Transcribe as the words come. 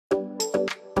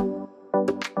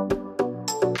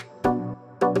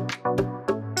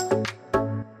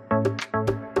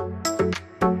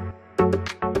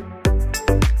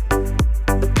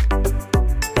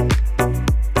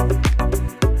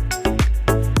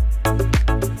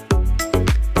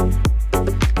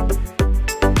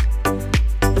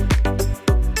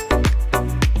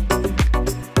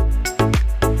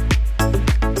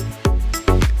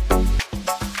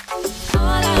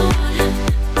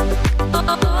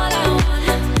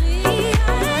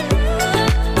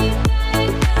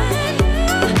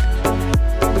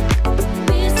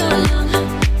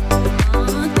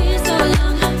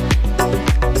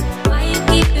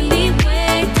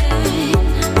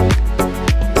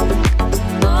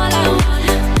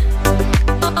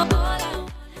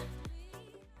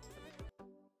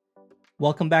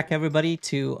Welcome back, everybody,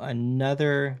 to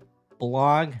another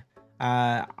blog.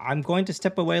 I'm going to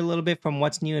step away a little bit from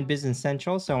what's new in Business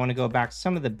Central. So I want to go back to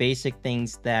some of the basic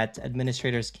things that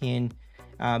administrators can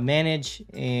manage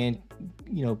and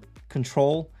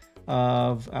control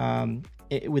of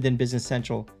within Business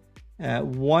Central.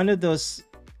 One of those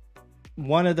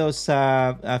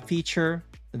feature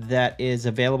that is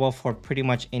available for pretty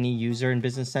much any user in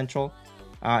Business Central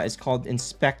is called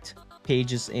Inspect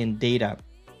Pages and Data.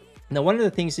 Now, one of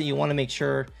the things that you want to make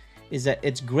sure is that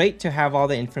it's great to have all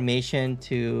the information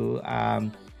to,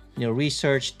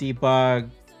 research, debug,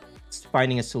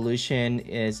 finding a solution,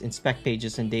 is inspect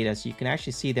pages and data. So you can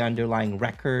actually see the underlying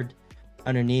record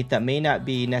underneath that may not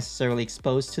be necessarily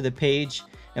exposed to the page.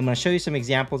 I'm going to show you some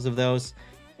examples of those.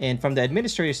 And from the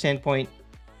administrator standpoint,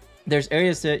 there's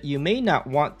areas that you may not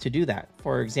want to do that.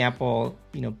 For example,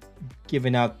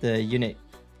 giving out the unit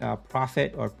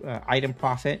profit or item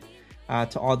profit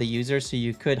to all the users. So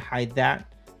you could hide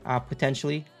that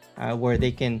potentially where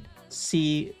they can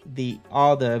see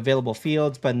all the available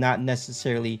fields, but not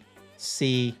necessarily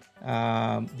see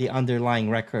the underlying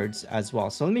records as well.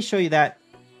 So let me show you that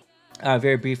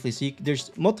very briefly. So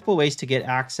there's multiple ways to get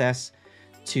access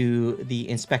to the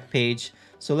inspect page.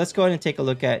 So let's go ahead and take a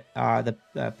look at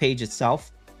the page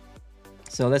itself.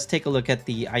 So let's take a look at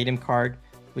the item card,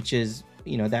 which is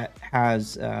that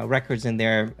has records in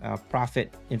there,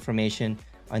 profit information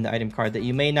on the item card that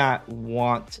you may not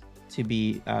want to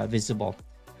be visible.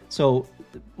 So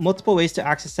multiple ways to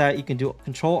access that. You can do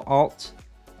Control Alt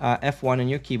F1 on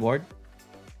your keyboard.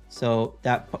 So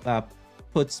that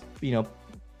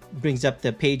brings up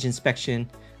the page inspection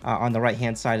on the right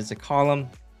hand side as a column.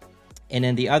 And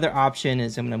then the other option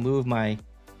is, I'm going to move my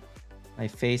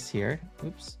face here.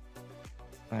 Oops,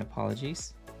 my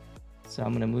apologies. So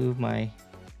I'm going to move my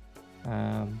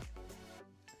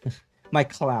my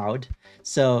cloud.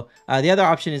 So the other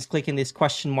option is clicking this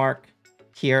question mark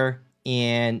here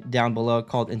and down below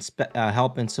called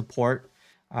help and support.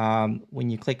 When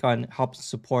you click on help and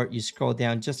support, you scroll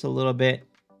down just a little bit,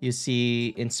 you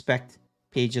see inspect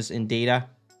pages and data,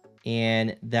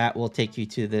 and that will take you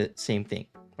to the same thing,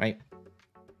 right?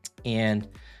 And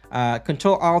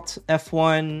Control Alt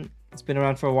F1, it's been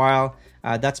around for a while.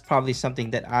 That's probably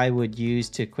something that I would use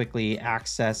to quickly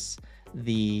access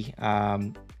the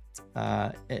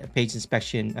page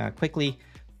inspection quickly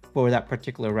for that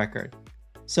particular record.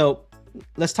 So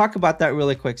let's talk about that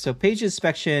really quick. So page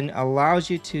inspection allows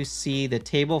you to see the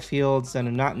table fields that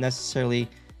are not necessarily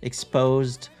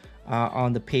exposed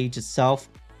on the page itself.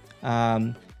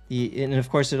 And of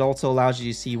course, it also allows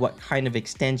you to see what kind of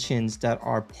extensions that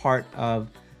are part of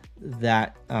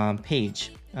that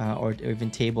page or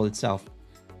even table itself.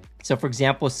 So for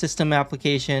example, system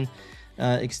application,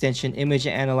 extension, image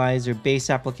analyzer, base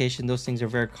application, those things are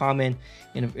very common.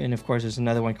 And of course, there's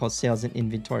another one called sales and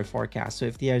inventory forecast. So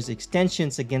if there's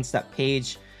extensions against that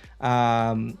page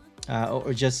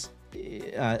or just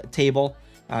table,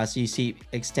 so you see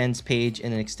extends page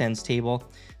and then extends table,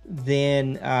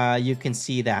 then you can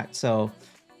see that. So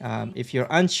if you're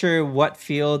unsure what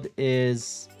field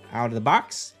is out of the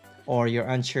box, or you're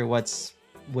unsure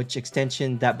which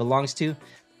extension that belongs to,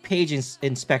 page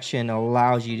inspection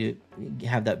allows you to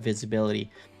have that visibility.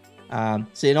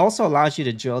 So it also allows you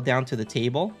to drill down to the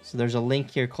table. So there's a link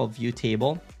here called View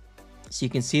Table. So you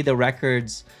can see the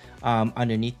records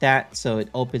underneath that. So it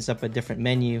opens up a different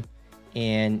menu,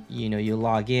 and you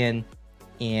log in,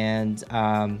 and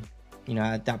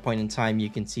at that point in time you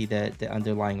can see the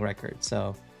underlying record.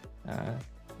 So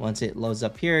once it loads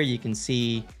up here, you can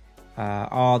see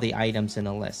all the items in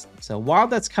a list. So while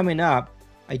that's coming up,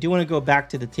 I do want to go back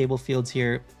to the table fields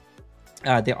here.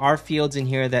 There are fields in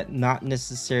here that not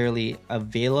necessarily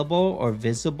available or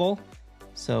visible.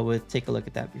 So we'll take a look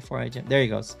at that before I jump. There he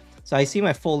goes. So I see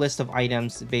my full list of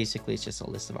items. Basically, it's just a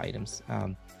list of items,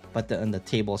 but in the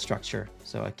table structure.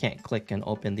 So I can't click and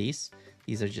open these.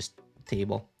 These are just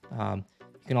table. You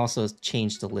can also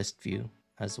change the list view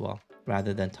as well,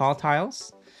 rather than tall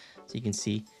tiles. So you can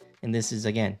see, and this is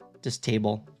again just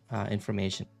table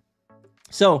information.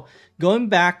 So going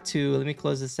back to, let me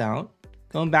close this out.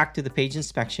 Going back to the page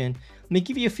inspection, let me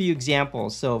give you a few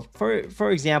examples. So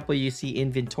for example, you see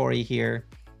inventory here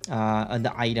on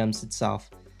the items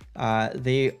itself.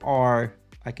 They are,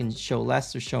 I can show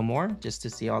less or show more just to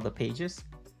see all the pages.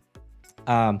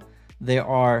 There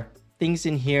are things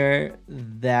in here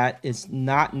that is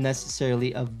not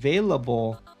necessarily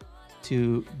available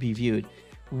to be viewed.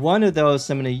 One of those,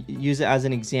 I'm going to use it as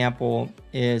an example,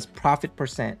 is profit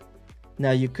percent.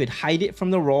 Now you could hide it from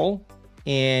the role,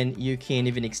 and you can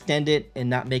even extend it and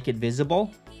not make it visible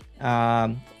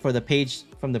for the page,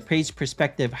 from the page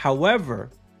perspective. However,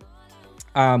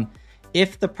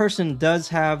 If the person does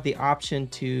have the option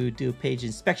to do page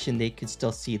inspection, they could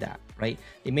still see that, right?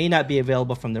 It may not be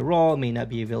available from the role, it may not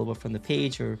be available from the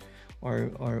page or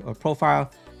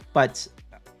profile, but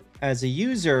as a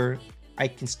user, I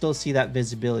can still see that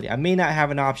visibility. I may not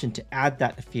have an option to add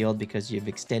that field because you've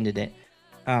extended it.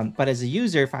 But as a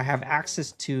user, if I have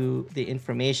access to the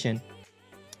information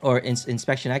or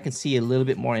inspection, I can see a little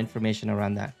bit more information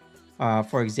around that.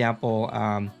 For example,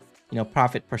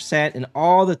 profit percent and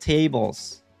all the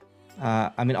tables.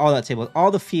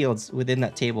 All the fields within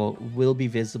that table will be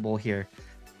visible here.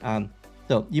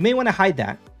 So you may want to hide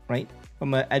that, right?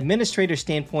 From an administrator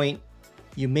standpoint,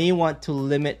 you may want to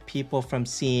limit people from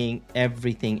seeing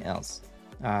everything else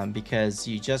because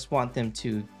you just want them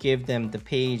to give them the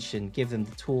page and give them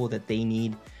the tool that they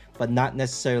need, but not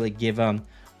necessarily give them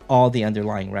all the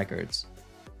underlying records.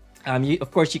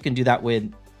 Of course, you can do that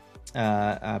with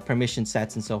permission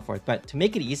sets and so forth, but to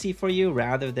make it easy for you,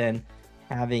 rather than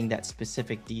having that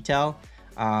specific detail,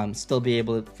 still be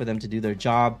able for them to do their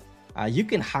job, you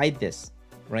can hide this,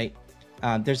 right?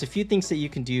 There's a few things that you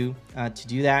can do to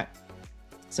do that.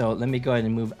 So let me go ahead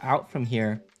and move out from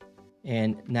here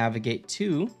and navigate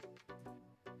to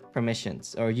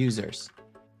permissions or users.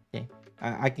 Okay,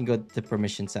 I can go to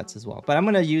permission sets as well, but I'm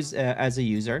going to use as a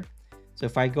user. So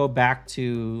if I go back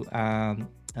to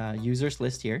users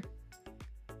list here,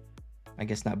 I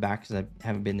guess not back because I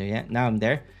haven't been there yet. Now I'm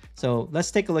there. So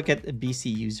let's take a look at the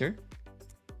BC user.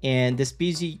 And this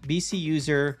BC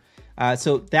user,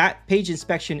 so that page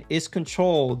inspection is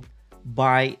controlled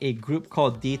by a group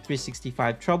called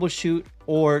D365 Troubleshoot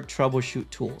or Troubleshoot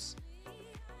Tools.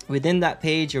 Within that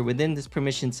page or within this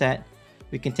permission set,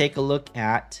 we can take a look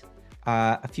at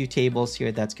a few tables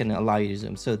here that's going to allow you to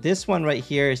zoom. So this one right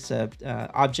here is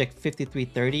object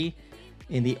 5330.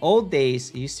 In the old days,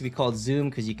 it used to be called Zoom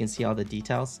because you can see all the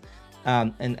details.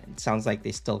 And it sounds like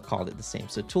they still called it the same.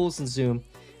 So tools and zoom.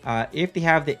 If they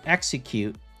have the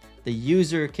execute, the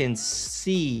user can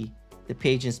see the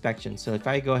page inspection. So if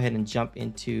I go ahead and jump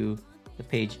into the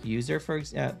page user for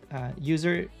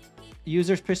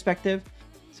user's perspective.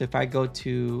 So if I go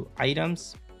to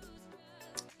items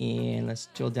and let's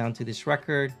drill down to this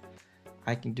record,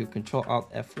 I can do Control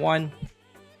Alt F1.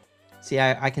 See,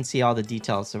 I can see all the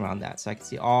details around that. So I can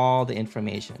see all the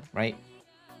information, right?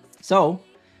 So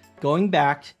going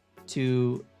back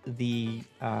to the,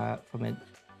 from an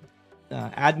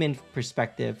admin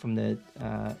perspective, from the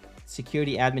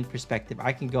security admin perspective,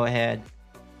 I can go ahead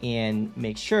and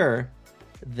make sure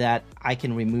that I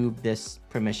can remove this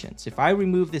permission. So if I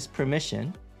remove this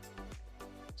permission,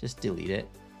 just delete it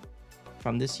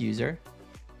from this user,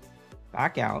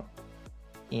 back out,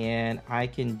 and I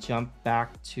can jump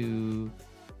back to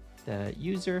the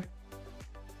user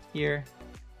here.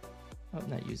 Oh,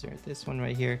 not user, this one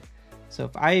right here. So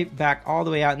if I back all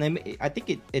the way out, and then I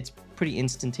think it's pretty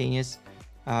instantaneous.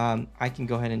 I can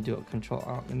go ahead and do a Control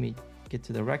Alt. Let me get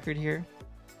to the record here.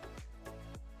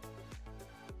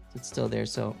 It's still there.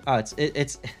 So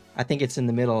it's I think it's in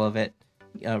the middle of it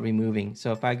removing.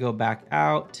 So if I go back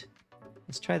out,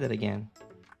 let's try that again.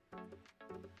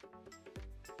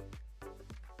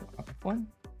 F1.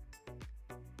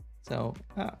 So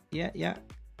yeah.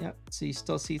 So you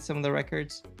still see some of the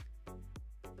records.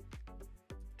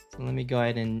 So let me go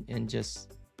ahead and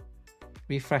just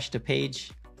refresh the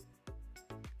page.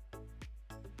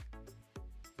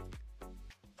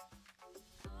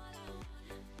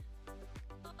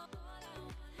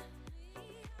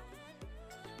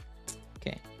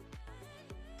 Okay.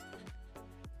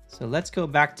 So let's go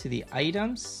back to the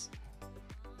items.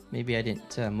 Maybe I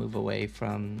didn't move away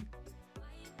from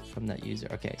that user.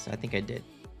 Okay, so I think I did.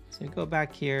 So go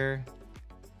back here,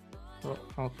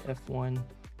 Alt F1.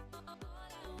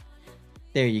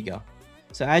 There you go.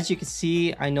 So as you can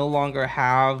see, I no longer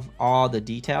have all the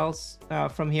details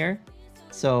from here.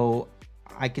 So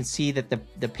I can see that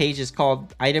the page is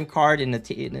called item card, and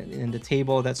in the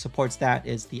table that supports that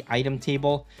is the item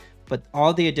table, but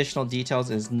all the additional details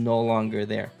is no longer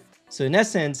there. So in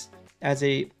essence, as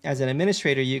an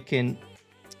administrator, you can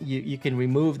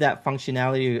remove that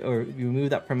functionality or remove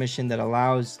that permission that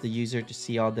allows the user to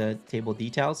see all the table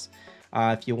details.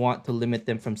 If you want to limit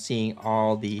them from seeing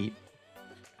all the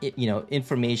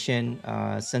information,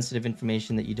 sensitive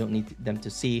information that you don't need them to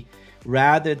see,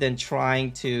 rather than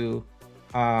trying to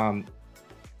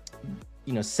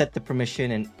set the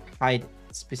permission and hide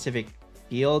specific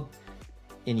field,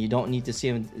 and you don't need to see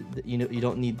them, you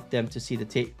don't need them to see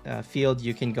the field,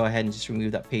 you can go ahead and just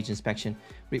remove that page inspection.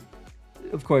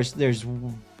 Of course, there's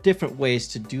different ways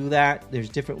to do that. There's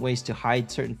different ways to hide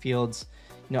certain fields.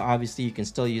 Obviously you can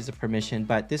still use a permission,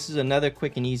 but this is another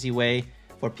quick and easy way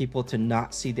for people to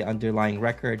not see the underlying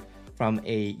record from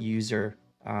a user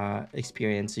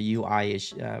experience, a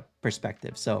UI-ish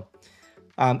perspective. So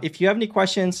if you have any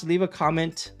questions, leave a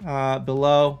comment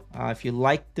below. If you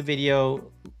like the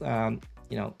video,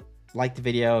 like the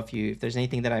video. If there's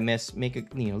anything that I missed,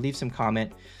 leave some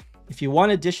comment. If you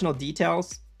want additional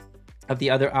details of the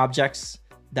other objects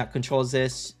that controls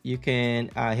this, you can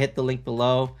hit the link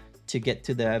below to get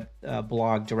to the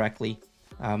blog directly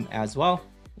as well.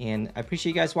 And I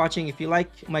appreciate you guys watching. If you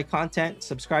like my content,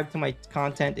 subscribe to my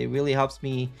content. It really helps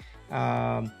me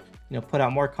put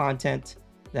out more content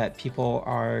that people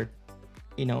are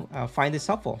find this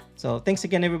helpful. So thanks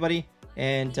again, everybody,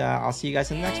 and I'll see you guys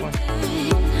in the next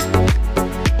one.